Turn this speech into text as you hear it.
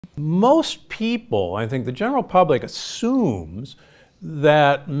Most people, I think the general public, assumes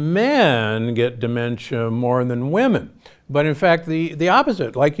that men get dementia more than women. But in fact, the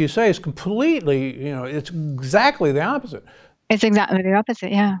opposite, like you say, is completely, it's exactly the opposite. It's exactly the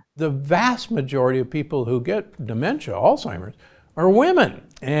opposite, yeah. The vast majority of people who get dementia, Alzheimer's, are women.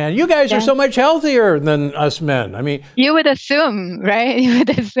 And you guys are so much healthier than us men. I mean, you would assume, right? You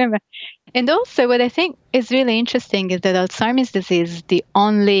would assume. And also what I think is really interesting is that Alzheimer's disease is the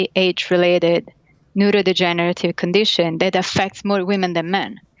only age-related neurodegenerative condition that affects more women than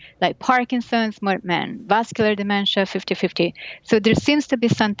men. Like Parkinson's, more men. Vascular dementia, 50-50. So there seems to be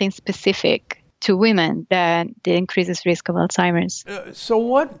something specific to women that increases risk of Alzheimer's. So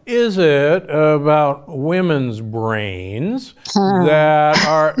what is it about women's brains that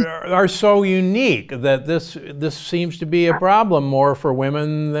are so unique that this seems to be a problem more for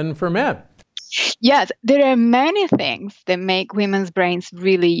women than for men? Yes, there are many things that make women's brains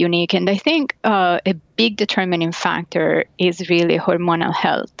really unique. And I think a big determining factor is really hormonal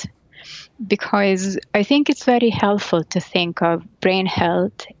health. Because I think it's very helpful to think of brain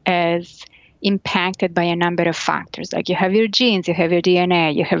health as impacted by a number of factors. Like you have your genes, you have your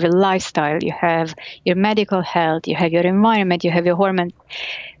DNA, you have your lifestyle, you have your medical health, you have your environment, you have your hormones.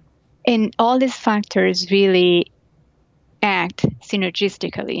 And all these factors really act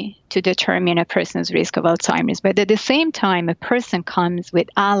synergistically to determine a person's risk of Alzheimer's. But at the same time, a person comes with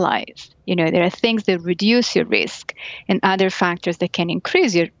allies. There are things that reduce your risk and other factors that can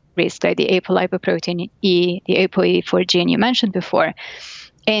increase your risk, like the apolipoprotein E, the ApoE4 gene you mentioned before.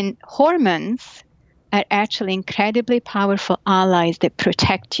 And hormones are actually incredibly powerful allies that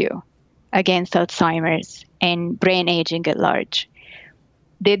protect you against Alzheimer's and brain aging at large.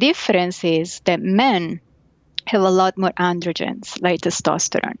 The difference is that men have a lot more androgens, like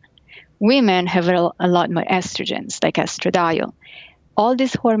testosterone. Women have a lot more estrogens, like estradiol. All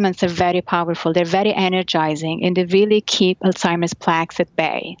these hormones are very powerful. They're very energizing, and they really keep Alzheimer's plaques at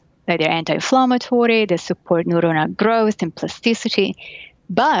bay. Like they're anti-inflammatory, they support neuronal growth and plasticity.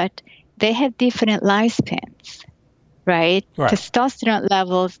 But they have different lifespans, right? Testosterone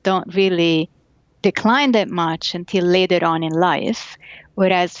levels don't really decline that much until later on in life,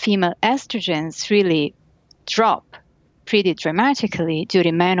 whereas female estrogens really drop pretty dramatically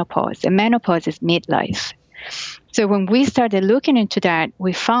during menopause. And menopause is midlife. So when we started looking into that,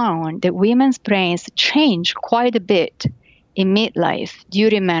 we found that women's brains change quite a bit in midlife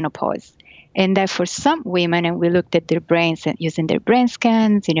during menopause. And that for some women, and we looked at their brains and using their brain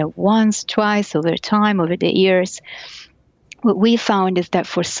scans, once, twice over time, over the years, what we found is that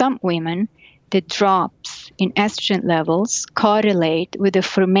for some women, the drops in estrogen levels correlate with the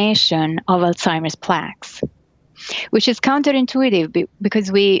formation of Alzheimer's plaques, which is counterintuitive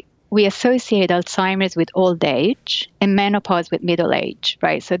because we associate Alzheimer's with old age and menopause with middle age,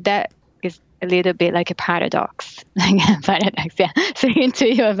 right? So that is a little bit like a paradox, yeah. So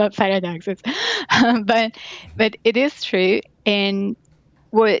into you about paradoxes, but it is true. And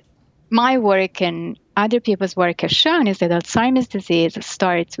what my work and other people's work have shown is that Alzheimer's disease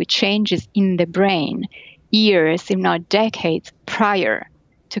starts with changes in the brain years, if not decades, prior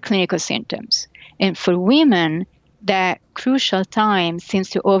to clinical symptoms. And for women, that crucial time seems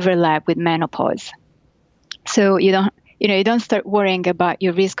to overlap with menopause. So you don't start worrying about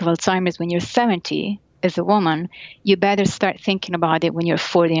your risk of Alzheimer's when you're 70 as a woman. You better start thinking about it when you're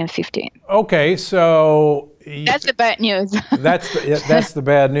 40 and 50. Okay, so that's the bad news. that's the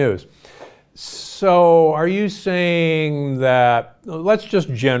bad news. So are you saying that, let's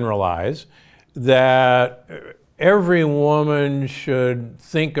just generalize, that every woman should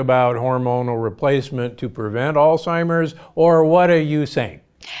think about hormonal replacement to prevent Alzheimer's, or what are you saying?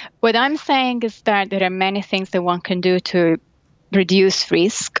 What I'm saying is that there are many things that one can do to reduce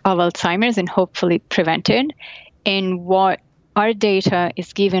risk of Alzheimer's and hopefully prevent it. And what our data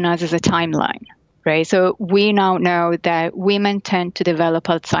is giving us is a timeline, right? So we now know that women tend to develop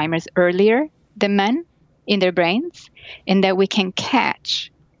Alzheimer's earlier than men in their brains, and that we can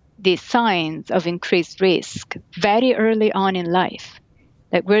catch the signs of increased risk very early on in life.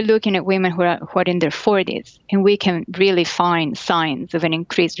 Like we're looking at women who are in their 40s, and we can really find signs of an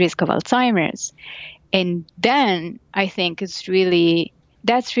increased risk of Alzheimer's. And then I think that's really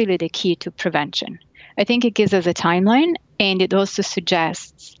the key to prevention. I think it gives us a timeline, and it also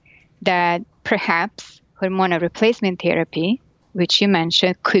suggests that perhaps hormonal replacement therapy, which you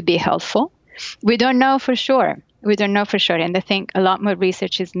mentioned, could be helpful. We don't know for sure. And I think a lot more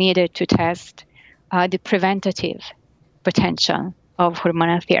research is needed to test the preventative potential of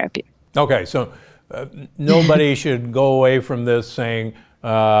hormonal therapy. Okay, so nobody should go away from this saying,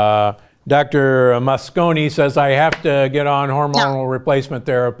 Dr. Mosconi says I have to get on hormonal replacement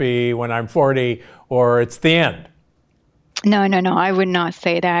therapy when I'm 40 or it's the end. No, I would not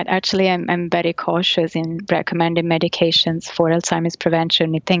say that. Actually, I'm very cautious in recommending medications for Alzheimer's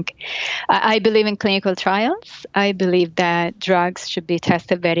prevention. I believe in clinical trials. I believe that drugs should be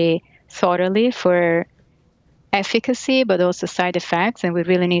tested very thoroughly for efficacy, but also side effects. And we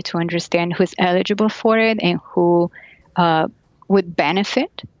really need to understand who's eligible for it and who would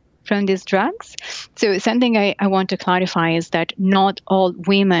benefit from these drugs. So something I want to clarify is that not all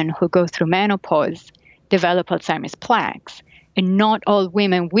women who go through menopause develop Alzheimer's plaques, and not all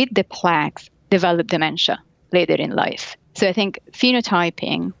women with the plaques develop dementia later in life. So I think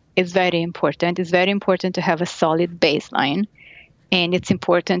phenotyping is very important. It's very important to have a solid baseline, and it's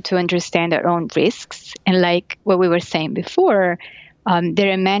important to understand our own risks. And like what we were saying before,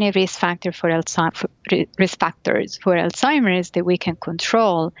 there are many risk factors for Alzheimer's that we can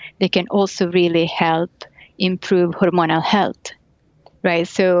control. They can also really help improve hormonal health, right?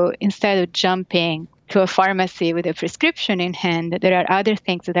 So instead of jumping to a pharmacy with a prescription in hand, there are other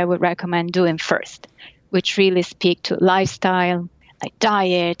things that I would recommend doing first, which really speak to lifestyle, like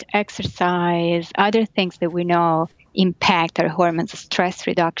diet, exercise, other things that we know impact our hormones. Stress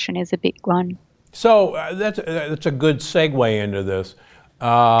reduction is a big one. So that's a good segue into this,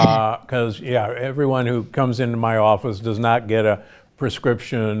 because everyone who comes into my office does not get a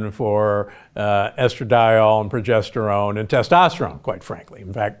prescription for estradiol and progesterone and testosterone, quite frankly.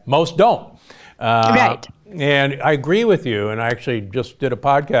 In fact, most don't. Right. And I agree with you, and I actually just did a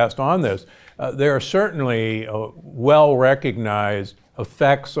podcast on this. There are certainly well-recognized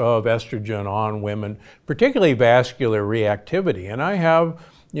effects of estrogen on women, particularly vascular reactivity. And I have,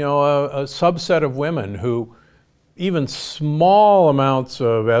 a subset of women who even small amounts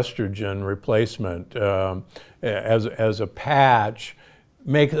of estrogen replacement as a patch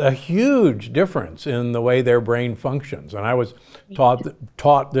make a huge difference in the way their brain functions. And I was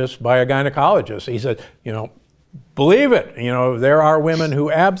taught this by a gynecologist. He said, believe it, there are women who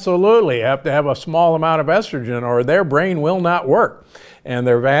absolutely have to have a small amount of estrogen or their brain will not work and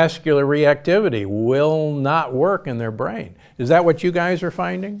their vascular reactivity will not work in their brain. Is that what you guys are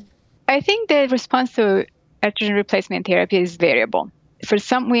finding? I think the response to estrogen replacement therapy is variable. For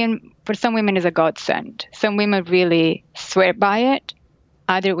some women it's a godsend. Some women really swear by it.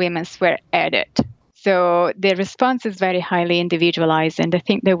 Other women swear at it. So the response is very highly individualized, and I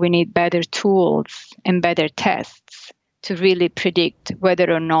think that we need better tools and better tests to really predict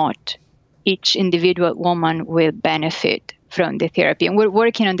whether or not each individual woman will benefit from the therapy. And we're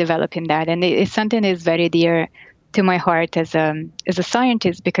working on developing that, and it's something that is very dear to my heart as a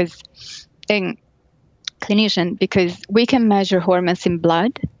scientist and clinician, because we can measure hormones in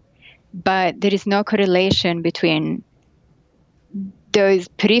blood, but there is no correlation between those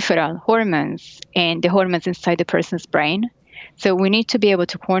peripheral hormones and the hormones inside the person's brain. So we need to be able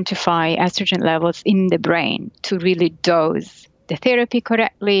to quantify estrogen levels in the brain to really dose the therapy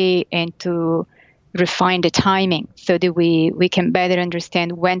correctly and to refine the timing so that we can better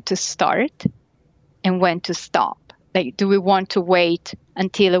understand when to start and when to stop. Like, do we want to wait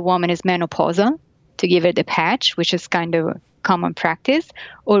until a woman is menopausal to give her the patch, which is kind of common practice?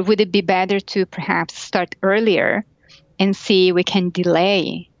 Or would it be better to perhaps start earlier and see we can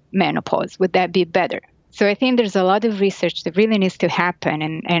delay menopause? Would that be better? So I think there's a lot of research that really needs to happen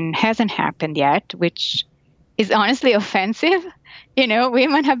and hasn't happened yet, which is honestly offensive.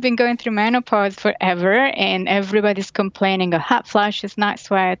 Women have been going through menopause forever, and everybody's complaining of hot flashes, night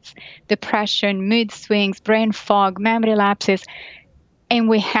sweats, depression, mood swings, brain fog, memory lapses, and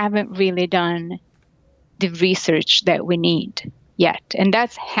we haven't really done the research that we need yet. And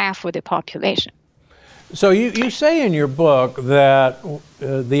that's half of the population. So you say in your book that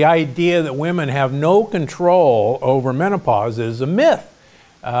the idea that women have no control over menopause is a myth.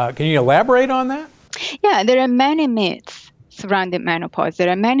 Can you elaborate on that? Yeah, there are many myths surrounding menopause. There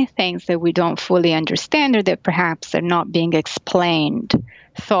are many things that we don't fully understand or that perhaps are not being explained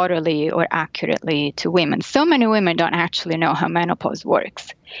thoroughly or accurately to women. So many women don't actually know how menopause works.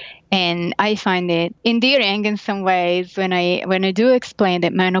 And I find it endearing in some ways when I do explain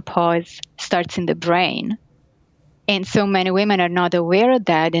that menopause starts in the brain. And so many women are not aware of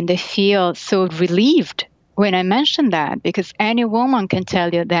that, and they feel so relieved when I mention that, because any woman can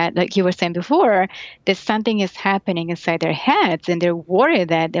tell you that, like you were saying before, that something is happening inside their heads and they're worried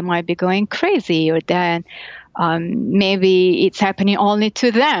that they might be going crazy, or that maybe it's happening only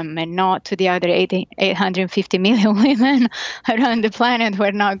to them and not to the other 850 million women around the planet who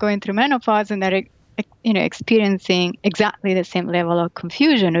are not going through menopause and that are experiencing exactly the same level of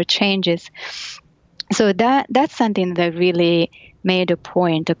confusion or changes. So that's something that really made a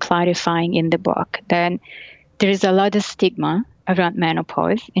point of clarifying in the book that there is a lot of stigma around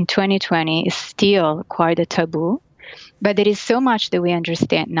menopause. In 2020, it's still quite a taboo. But there is so much that we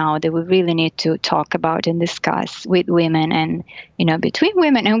understand now that we really need to talk about and discuss with women and, between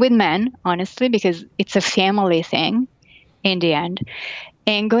women and with men, honestly, because it's a family thing in the end.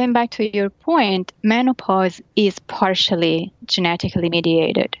 And going back to your point, menopause is partially genetically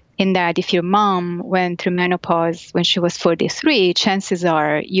mediated in that if your mom went through menopause when she was 43, chances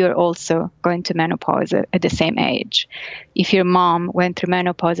are you're also going to menopause at the same age. If your mom went through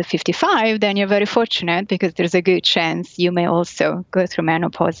menopause at 55, then you're very fortunate because there's a good chance you may also go through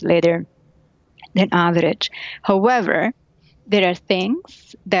menopause later than average. However, there are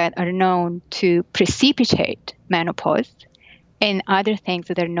things that are known to precipitate menopause and other things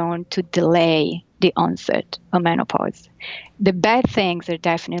that are known to delay the onset of menopause. The bad things are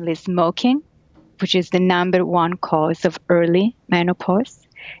definitely smoking, which is the number one cause of early menopause,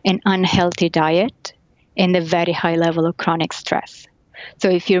 an unhealthy diet, and a very high level of chronic stress. So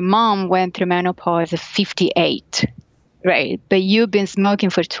if your mom went through menopause at 58, right, but you've been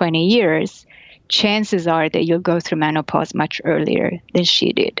smoking for 20 years, chances are that you'll go through menopause much earlier than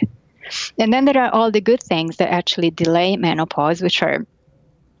she did. And then there are all the good things that actually delay menopause, which are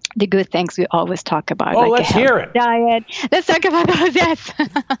the good things we always talk about. Well, let's hear it. Diet. Let's talk about those, yes.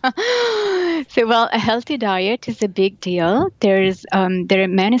 So, a healthy diet is a big deal. There are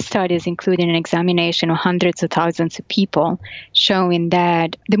many studies, including an examination of hundreds of thousands of people, showing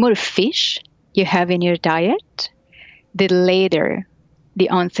that the more fish you have in your diet, the later the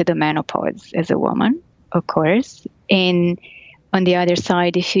onset of menopause as a woman, of course. And on the other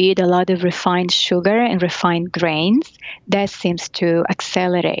side, if you eat a lot of refined sugar and refined grains, that seems to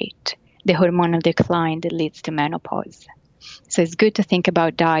accelerate the hormonal decline that leads to menopause. So it's good to think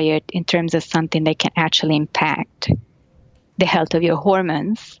about diet in terms of something that can actually impact the health of your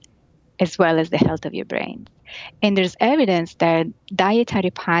hormones as well as the health of your brain. And there's evidence that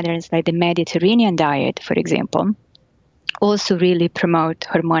dietary patterns like the Mediterranean diet, for example, also really promote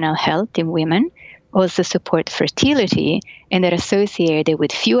hormonal health in women, also support fertility, and are associated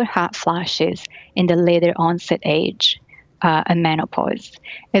with fewer hot flashes in the later onset age and menopause,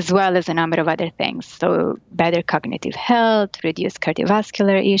 as well as a number of other things. So better cognitive health, reduced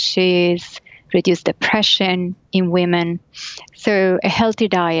cardiovascular issues, reduced depression in women. So a healthy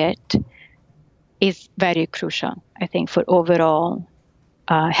diet is very crucial, I think, for overall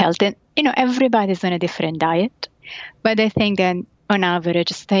health. And, everybody's on a different diet, but I think that on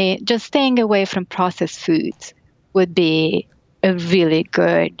average, just staying away from processed foods would be a really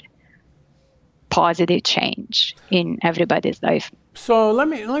good positive change in everybody's life. So let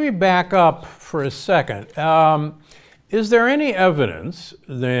me back up for a second. Is there any evidence,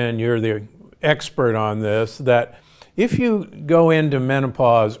 then you're the expert on this, that if you go into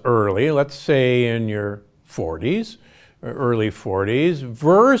menopause early, let's say in your 40s, or early 40s,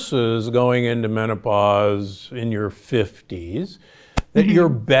 versus going into menopause in your 50s, that you're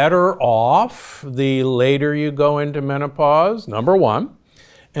better off the later you go into menopause, number one.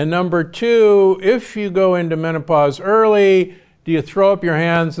 And number two, if you go into menopause early, do you throw up your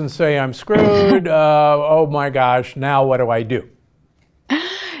hands and say, I'm screwed? Oh my gosh, now what do I do?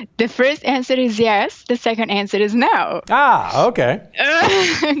 The first answer is yes. The second answer is no. Ah, okay.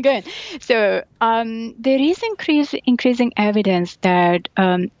 Good. So there is increasing evidence that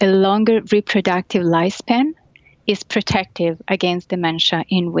a longer reproductive lifespan is protective against dementia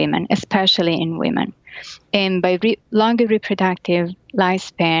in women, especially in women. And by longer reproductive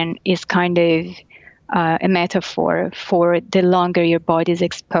lifespan is kind of a metaphor for the longer your body is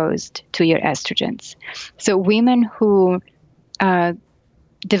exposed to your estrogens. So women who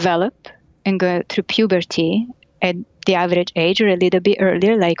develop and go through puberty at the average age or a little bit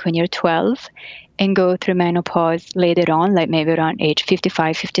earlier, like when you're 12, and go through menopause later on, like maybe around age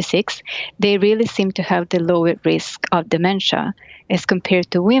 55, 56, they really seem to have the lower risk of dementia as compared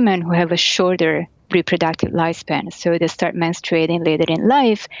to women who have a shorter reproductive lifespan. So they start menstruating later in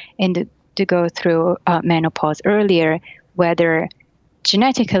life and to go through menopause earlier, whether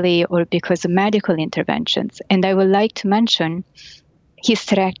genetically or because of medical interventions. And I would like to mention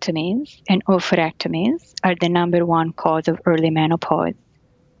hysterectomies and oophorectomies are the number one cause of early menopause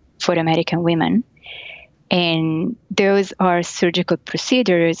for American women. And those are surgical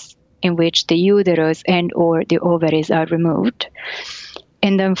procedures in which the uterus and or the ovaries are removed.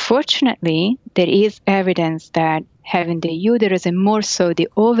 And unfortunately, there is evidence that having the uterus and more so the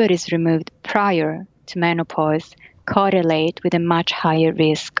ovaries removed prior to menopause correlate with a much higher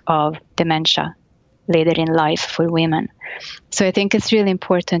risk of dementia later in life for women. So I think it's really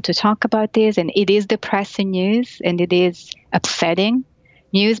important to talk about this, and it is depressing news and it is upsetting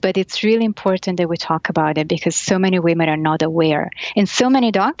news, but it's really important that we talk about it because so many women are not aware and so many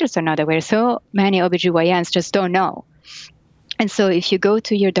doctors are not aware. So many OBGYNs just don't know. And so if you go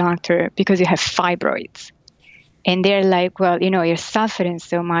to your doctor because you have fibroids and they're like, well, you're suffering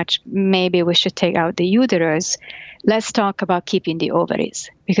so much, maybe we should take out the uterus. Let's talk about keeping the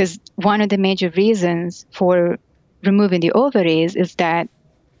ovaries, because one of the major reasons for removing the ovaries is that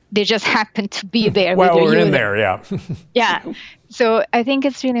they just happen to be there. Well, with we're your in there, yeah. Yeah. So I think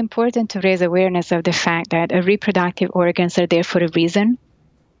it's really important to raise awareness of the fact that reproductive organs are there for a reason,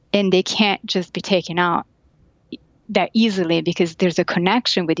 and they can't just be taken out that easily because there's a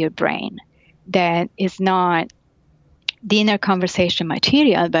connection with your brain that is not dinner conversation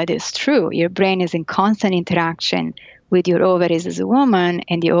material, but it's true. Your brain is in constant interaction with your ovaries as a woman,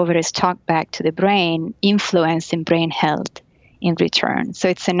 and the ovaries talk back to the brain, influencing brain health in return. So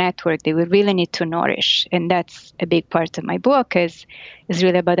it's a network that we really need to nourish. And that's a big part of my book is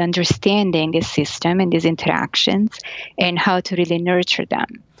really about understanding this system and these interactions and how to really nurture them.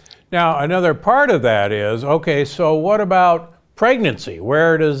 Now, another part of that is, okay, so what about pregnancy?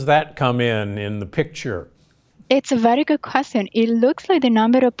 Where does that come in the picture? It's a very good question. It looks like the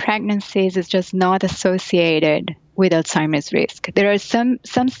number of pregnancies is just not associated with Alzheimer's risk. There are some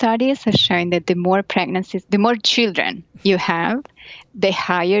studies have shown that the more pregnancies, the more children you have, the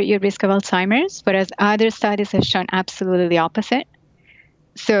higher your risk of Alzheimer's, whereas other studies have shown absolutely the opposite.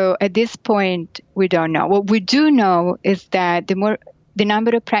 So at this point, we don't know. What we do know is that the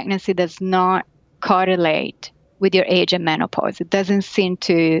number of pregnancy does not correlate with your age and menopause. It doesn't seem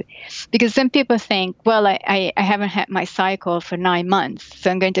to, because some people think, well, I haven't had my cycle for 9 months, so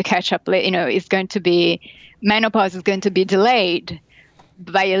I'm going to catch up late. It's going to be, menopause is going to be delayed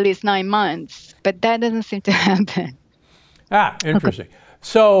by at least 9 months, but that doesn't seem to happen. Interesting. Okay.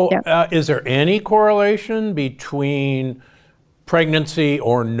 So is there any correlation between pregnancy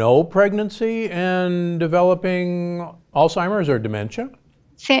or no pregnancy and developing Alzheimer's or dementia?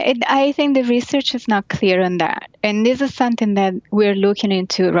 See, I think the research is not clear on that. And this is something that we're looking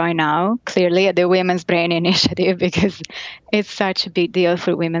into right now, clearly, at the Women's Brain Initiative, because it's such a big deal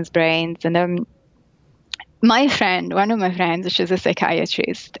for women's brains. And my friend, one of my friends, she's a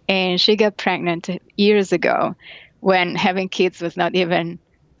psychiatrist, and she got pregnant years ago when having kids was not even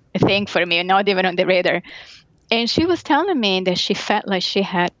a thing for me, not even on the radar. And she was telling me that she felt like she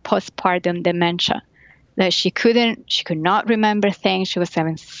had postpartum dementia. That she could not remember things. She was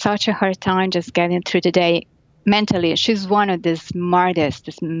having such a hard time just getting through the day mentally. She's one of the smartest,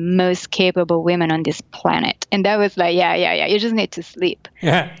 the most capable women on this planet. And that was like, yeah, you just need to sleep.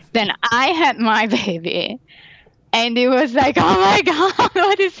 Yeah. Then I had my baby, and it was like, oh my God,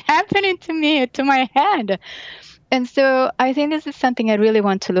 what is happening to me, to my head? And so I think this is something I really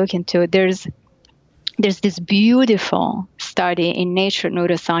want to look into. There's this beautiful study in Nature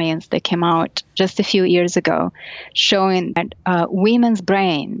Neuroscience that came out just a few years ago showing that women's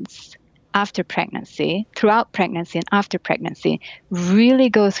brains after pregnancy, throughout pregnancy and after pregnancy, really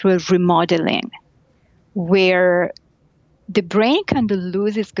go through a remodeling where the brain kind of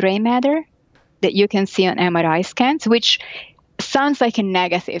loses gray matter that you can see on MRI scans, which sounds like a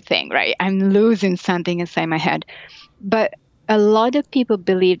negative thing, right? I'm losing something inside my head. But a lot of people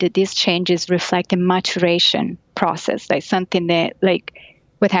believe that these changes reflect a maturation process, like something that, like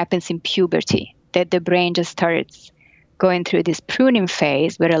what happens in puberty, that the brain just starts going through this pruning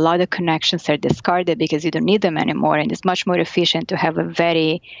phase where a lot of connections are discarded because you don't need them anymore. And it's much more efficient to have a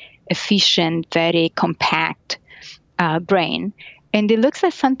very efficient, very compact brain. And it looks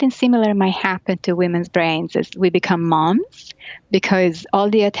like something similar might happen to women's brains as we become moms, because all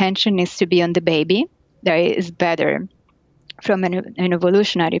the attention needs to be on the baby. That is better from an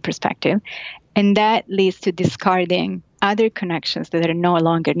evolutionary perspective. And that leads to discarding other connections that are no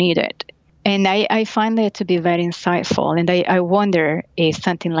longer needed. And I find that to be very insightful. And I wonder if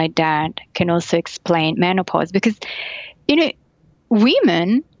something like that can also explain menopause. Because,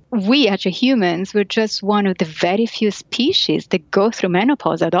 women, we as humans, we're just one of the very few species that go through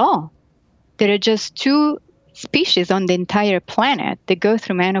menopause at all. There are just 2 species on the entire planet that go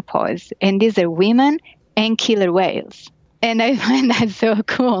through menopause. And these are women and killer whales. And I find that so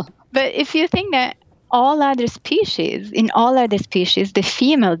cool. But if you think that in all other species, the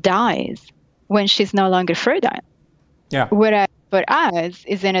female dies when she's no longer fertile. Yeah. Whereas for us,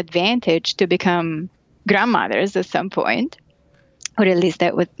 it's an advantage to become grandmothers at some point, or at least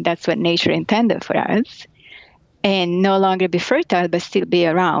that's what nature intended for us, and no longer be fertile, but still be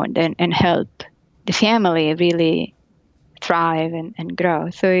around and help the family really thrive and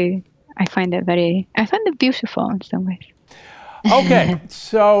grow. So I find it beautiful in some ways. Okay,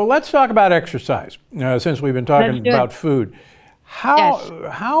 so let's talk about exercise, since we've been talking about food.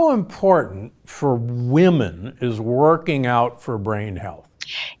 How important for women is working out for brain health?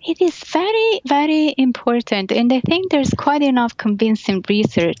 It is very, very important. And I think there's quite enough convincing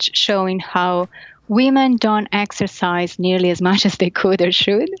research showing how women don't exercise nearly as much as they could or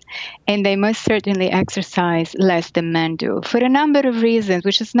should, and they most certainly exercise less than men do for a number of reasons,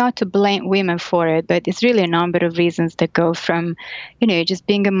 which is not to blame women for it, but it's really a number of reasons that go from, just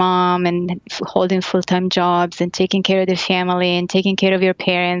being a mom and holding full-time jobs and taking care of the family and taking care of your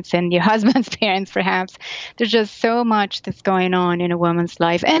parents and your husband's parents, perhaps. There's just so much that's going on in a woman's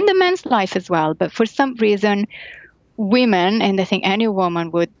life and the man's life as well. But for some reason, women, and I think any woman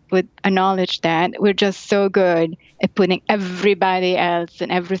would acknowledge that, we're just so good at putting everybody else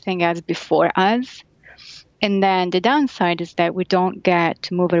and everything else before us. And then the downside is that we don't get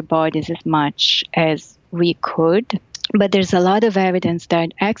to move our bodies as much as we could. But there's a lot of evidence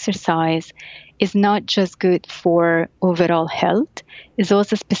that exercise is not just good for overall health, it's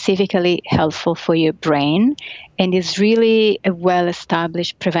also specifically helpful for your brain, and is really a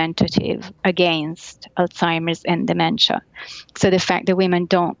well-established preventative against Alzheimer's and dementia. So the fact that women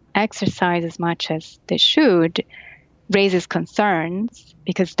don't exercise as much as they should raises concerns,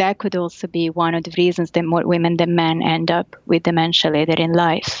 because that could also be one of the reasons that more women than men end up with dementia later in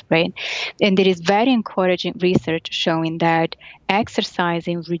life, right? And there is very encouraging research showing that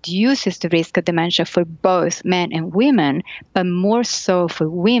exercising reduces the risk of dementia for both men and women, but more so for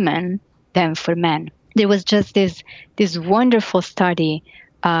women than for men. There was just this wonderful study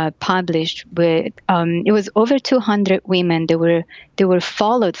published with it was over 200 women that were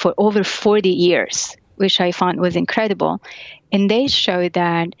followed for over 40 years, which I found was incredible. And they showed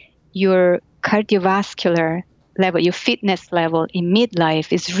that your cardiovascular level, your fitness level in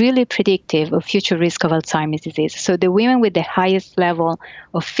midlife is really predictive of future risk of Alzheimer's disease. So the women with the highest level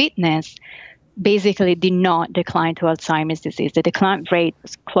of fitness basically did not decline to Alzheimer's disease. The decline rate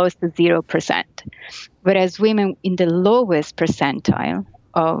was close to 0%. Whereas women in the lowest percentile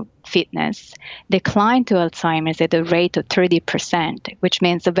of fitness decline to Alzheimer's at a rate of 30%, which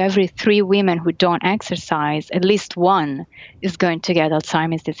means of every 3 women who don't exercise, at least 1 is going to get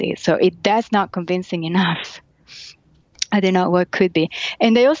Alzheimer's disease. So that's not convincing enough. I don't know what could be.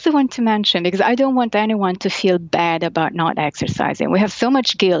 And I also want to mention, because I don't want anyone to feel bad about not exercising. We have so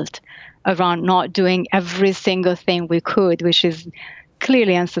much guilt around not doing every single thing we could, which is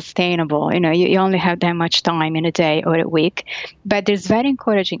clearly unsustainable. You only have that much time in a day or a week. But there's very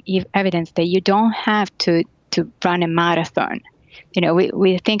encouraging evidence that you don't have to run a marathon.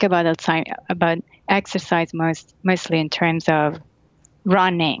 We think about exercise mostly in terms of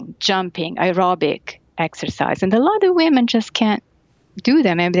running, jumping, aerobic exercise. And a lot of women just can't do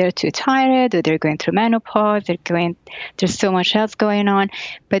them. Maybe they're too tired, or they're going through menopause, there's so much else going on.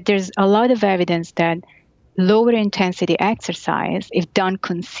 But there's a lot of evidence that lower intensity exercise, if done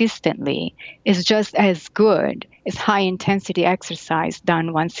consistently, is just as good as high intensity exercise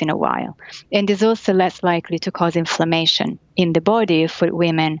done once in a while. And is also less likely to cause inflammation in the body for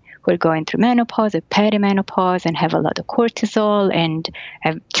women who are going through menopause or perimenopause and have a lot of cortisol and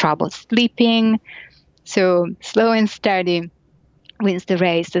have trouble sleeping. So slow and steady wins the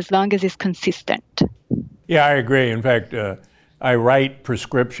race as long as it's consistent. Yeah, I agree. In fact, I write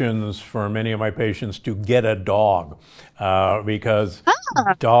prescriptions for many of my patients to get a dog because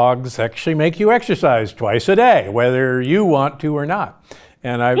dogs actually make you exercise twice a day, whether you want to or not.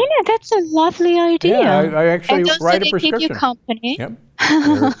 And that's a lovely idea. Yeah, I actually write a prescription. Keep you company.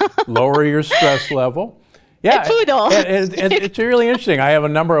 Yep. Lower your stress level. Yeah, it's really interesting. I have a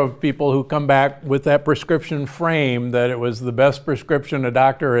number of people who come back with that prescription frame that it was the best prescription a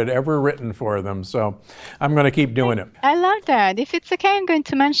doctor had ever written for them. So I'm going to keep doing it. I love that. If it's okay, I'm going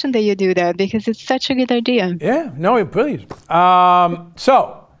to mention that you do that because it's such a good idea. Yeah, no, please.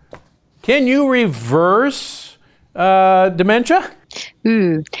 So can you reverse dementia?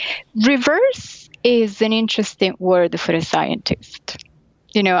 Reverse is an interesting word for a scientist.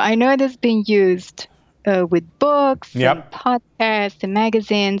 I know it has been used with books, and podcasts, and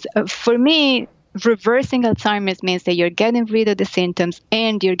magazines. For me, reversing Alzheimer's means that you're getting rid of the symptoms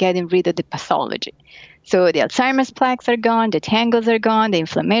and you're getting rid of the pathology. So the Alzheimer's plaques are gone, the tangles are gone, the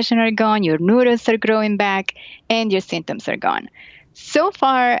inflammation are gone, your neurons are growing back, and your symptoms are gone. So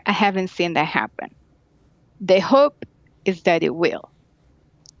far, I haven't seen that happen. The hope is that it will.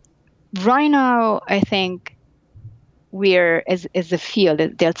 Right now, I think we're, as a field, the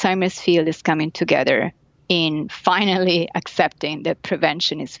Alzheimer's field is coming together in finally accepting that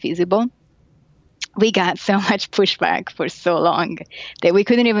prevention is feasible. we got so much pushback for so long that we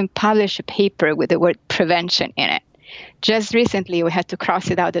couldn't even publish a paper with the word prevention in it. Just recently, we had to cross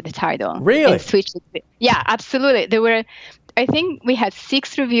it out of the title. Really? And switch it. Yeah, absolutely. There were, I think we had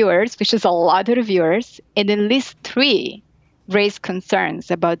 6 reviewers, which is a lot of reviewers, and at least 3 raised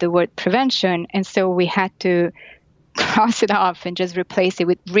concerns about the word prevention. And so we had to cross it off and just replace it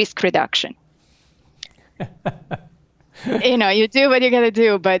with risk reduction. You do what you got to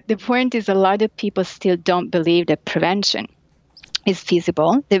do. But the point is, a lot of people still don't believe that prevention is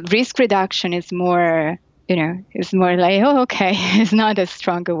feasible. The risk reduction is more, it's more like, oh, okay, it's not a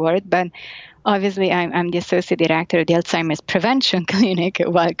stronger word. But obviously, I'm the associate director of the Alzheimer's Prevention Clinic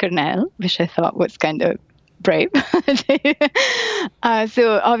at Weill Cornell, which I thought was kind of brave.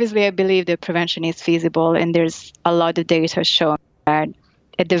 So obviously, I believe that prevention is feasible. And there's a lot of data showing that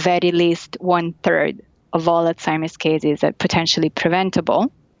at the very least 1/3 of all Alzheimer's cases are potentially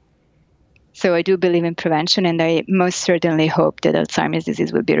preventable. So I do believe in prevention, and I most certainly hope that Alzheimer's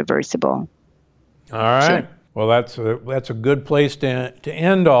disease will be reversible. All right. Well, that's a good place to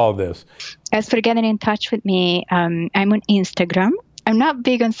end all this. As for getting in touch with me, I'm on Instagram. I'm not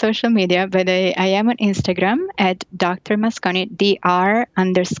big on social media, but I am on Instagram at Dr. Mosconi,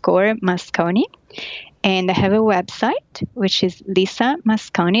 Dr_Mosconi. And I have a website, which is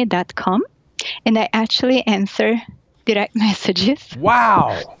lisamosconi.com. And I actually answer direct messages.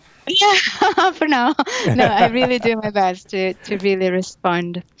 Wow. Yeah, for now. No, I really do my best to really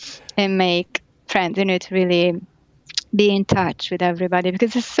respond and make friends, to really be in touch with everybody,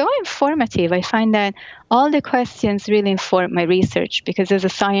 because it's so informative. I find that all the questions really inform my research, because as a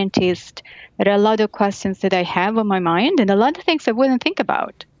scientist, there are a lot of questions that I have on my mind and a lot of things I wouldn't think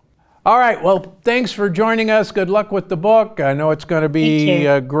about. All right. Well, thanks for joining us. Good luck with the book. I know it's going to be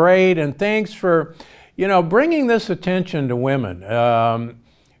great. And thanks for, bringing this attention to women.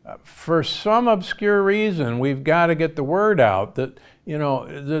 For some obscure reason, we've got to get the word out that,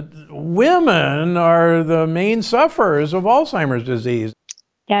 that women are the main sufferers of Alzheimer's disease.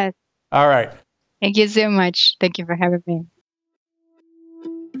 Yes. All right. Thank you so much. Thank you for having me.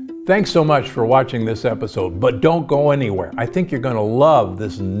 Thanks so much for watching this episode, but don't go anywhere. I think you're going to love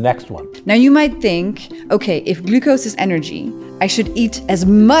this next one. Now you might think, okay, if glucose is energy, I should eat as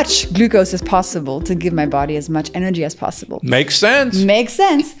much glucose as possible to give my body as much energy as possible. Makes sense. Makes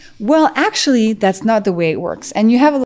sense. Well, actually, that's not the way it works. And you have a